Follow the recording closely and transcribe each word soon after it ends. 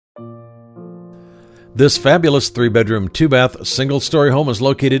This fabulous 3-bedroom, 2-bath, single-story home is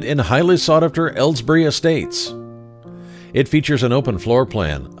located in highly sought-after Elsbree Estates. It features an open floor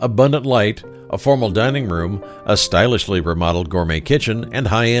plan, abundant light, a formal dining room, a stylishly remodeled gourmet kitchen, and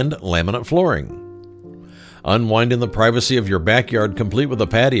high-end laminate flooring. Unwind in the privacy of your backyard, complete with a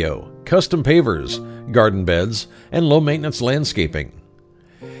patio, custom pavers, garden beds, and low-maintenance landscaping.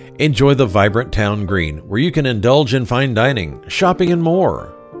 Enjoy the vibrant town green, where you can indulge in fine dining, shopping, and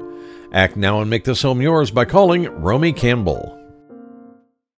more. Act now and make this home yours by calling Romy Campbell.